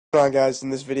On guys,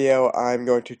 in this video I'm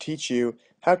going to teach you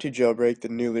how to jailbreak the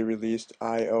newly released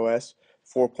iOS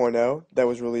 4.0 that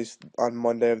was released on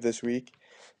Monday of this week.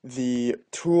 The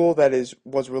tool that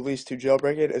was released to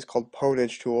jailbreak it is called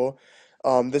Pwnage tool.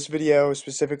 This video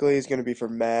specifically is going to be for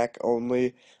Mac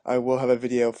only. I will have a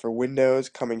video for Windows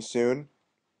coming soon,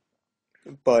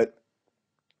 but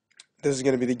this is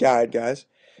going to be the guide, guys.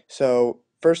 So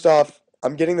first off,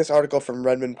 I'm getting this article from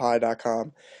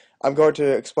redmondpie.com. I'm going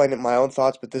to explain it my own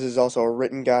thoughts, but this is also a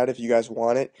written guide if you guys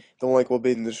want it. The link will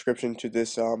be in the description to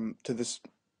this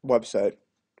website.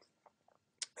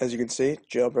 As you can see,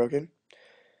 jailbroken.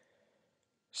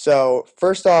 So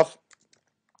first off,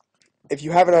 if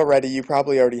you haven't already, you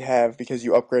probably already have because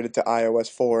you upgraded to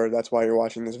iOS 4. That's why you're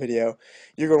watching this video.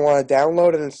 You're going to want to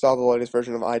download and install the latest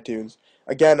version of iTunes.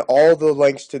 Again, all the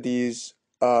links to these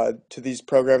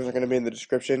programs are going to be in the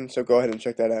description, so go ahead and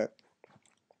check that out.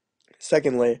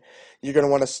 Secondly, you're going to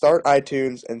want to start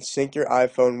iTunes and sync your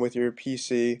iPhone with your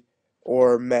PC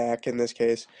or Mac in this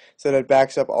case, so that it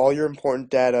backs up all your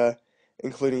important data,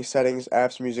 including settings,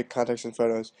 apps, music, contacts, and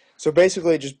photos. So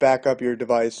basically, just back up your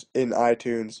device in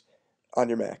iTunes on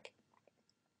your Mac.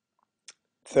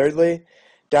 Thirdly,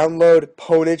 download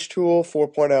Pwnage Tool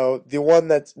 4.0. The one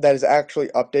that is actually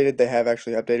updated, they have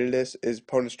actually updated this, is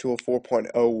Pwnage Tool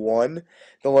 4.01.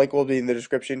 The link will be in the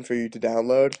description for you to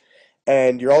download.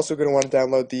 And you're also going to want to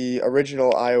download the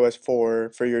original iOS 4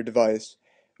 for your device,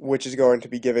 which is going to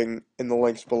be given in the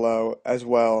links below as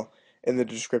well in the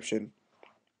description.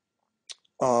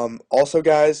 Also,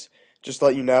 guys, just to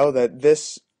let you know that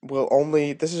this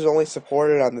is only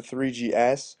supported on the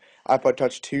 3GS, iPod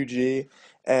Touch 2G,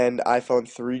 and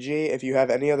iPhone 3G. If you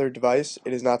have any other device,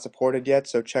 it is not supported yet,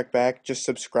 so check back, just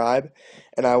subscribe,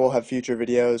 and I will have future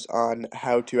videos on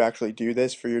how to actually do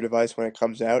this for your device when it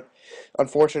comes out.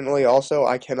 Unfortunately, also,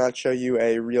 I cannot show you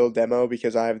a real demo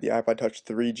because I have the iPod Touch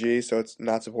 3G, so it's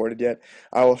not supported yet.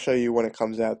 I will show you when it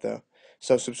comes out, though.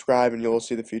 So subscribe and you will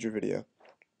see the future video.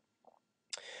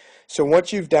 So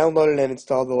once you've downloaded and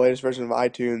installed the latest version of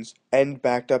iTunes and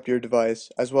backed up your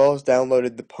device, as well as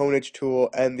downloaded the Pwnage tool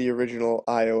and the original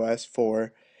iOS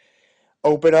 4,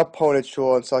 open up Pwnage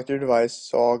tool and select your device.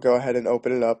 So I'll go ahead and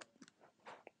open it up.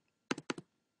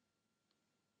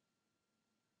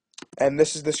 And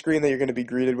this is the screen that you're going to be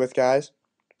greeted with, guys.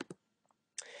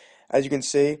 As you can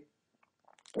see,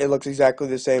 it looks exactly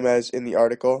the same as in the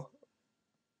article.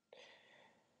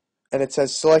 And it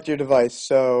says select your device.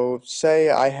 So say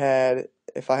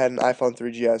if I had an iPhone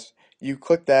 3GS, you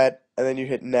click that and then you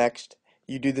hit next.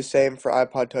 You do the same for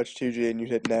iPod Touch 2G and you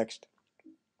hit next.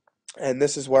 And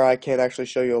this is where I can't actually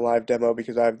show you a live demo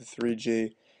because I have the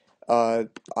 3G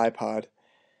iPod.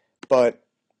 But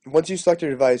once you select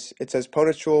your device, it says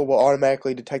Pwnage tool will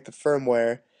automatically detect the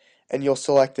firmware and you'll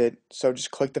select it. So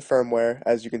just click the firmware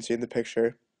as you can see in the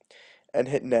picture and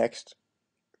hit next.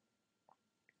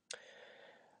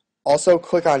 Also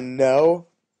click on no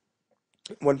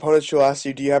when Pwnage tool asks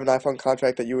you, do you have an iPhone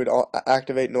contract that you would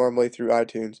activate normally through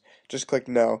iTunes? Just click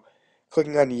no.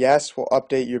 Clicking on yes will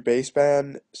update your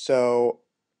baseband, so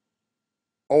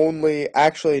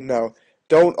actually no,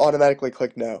 don't automatically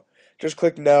click no. Just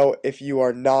click no if you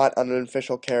are not on an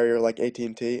official carrier like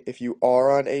AT&T. If you are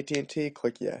on AT&T,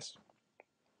 click yes.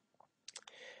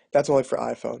 That's only for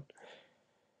iPhone.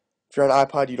 If you're on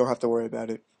iPod, you don't have to worry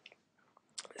about it.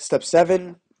 Step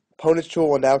 7, Pwnage tool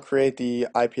will now create the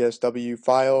IPSW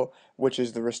file, which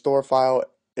is the restore file.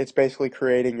 It's basically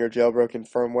creating your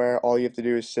jailbroken firmware. All you have to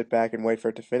do is sit back and wait for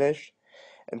it to finish.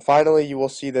 And finally, you will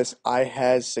see this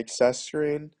iHas success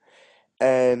screen,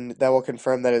 and that will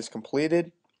confirm that it's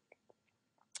completed.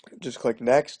 Just click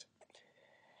next.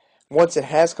 Once it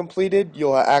has completed,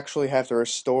 you'll actually have to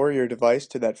restore your device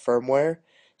to that firmware.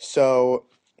 So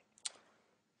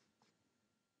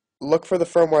look for the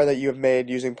firmware that you have made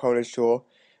using Pwnage tool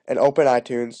and open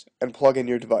iTunes and plug in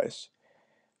your device.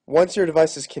 Once your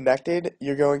device is connected,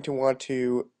 you're going to want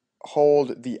to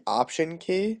hold the option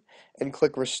key and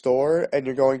click restore, and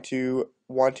you're going to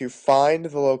want to find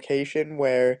the location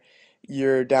where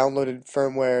your downloaded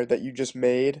firmware that you just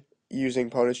made using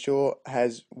Pwnage tool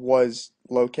was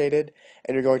located,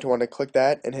 and you're going to want to click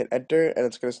that and hit enter, and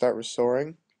it's going to start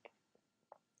restoring.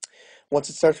 Once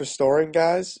it starts restoring,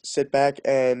 guys, sit back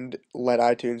and let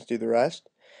iTunes do the rest.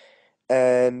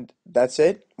 And that's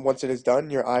it. Once it is done,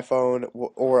 your iPhone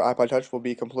or iPod Touch will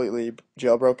be completely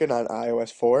jailbroken on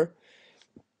iOS 4.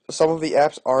 Some of the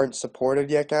apps aren't supported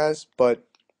yet, guys, but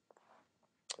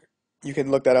you can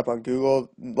look that up on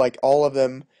Google. Like all of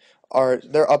them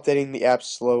they're updating the apps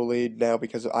slowly now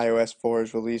because iOS 4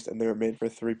 is released and they were made for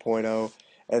 3.0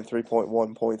 and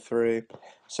 3.1.3.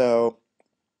 So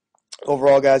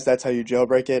overall, guys, that's how you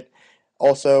jailbreak it.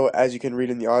 Also, as you can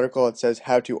read in the article, it says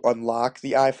how to unlock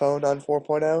the iPhone on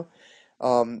 4.0.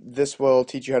 This will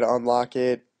teach you how to unlock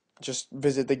it. Just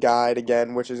visit the guide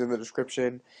again, which is in the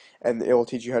description, and it will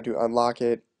teach you how to unlock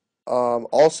it.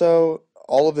 Also,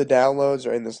 all of the downloads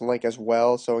are in this link as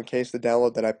well, so in case the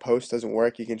download that I post doesn't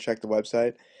work, you can check the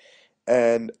website.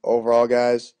 And overall,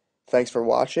 guys, thanks for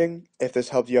watching. If this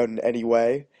helped you out in any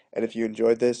way, and if you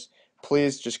enjoyed this,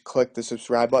 please just click the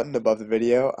subscribe button above the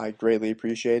video. I greatly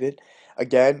appreciate it.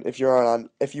 Again, if you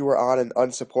were on an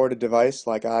unsupported device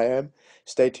like I am,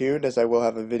 stay tuned as I will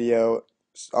have a video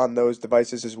on those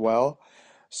devices as well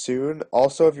soon.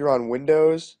 Also, if you're on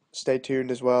Windows, stay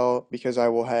tuned as well because I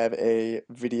will have a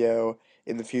video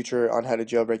in the future on how to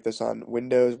jailbreak this on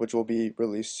Windows, which will be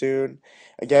released soon.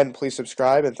 Again, please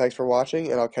subscribe and thanks for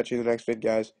watching, and I'll catch you in the next vid,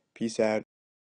 guys. Peace out.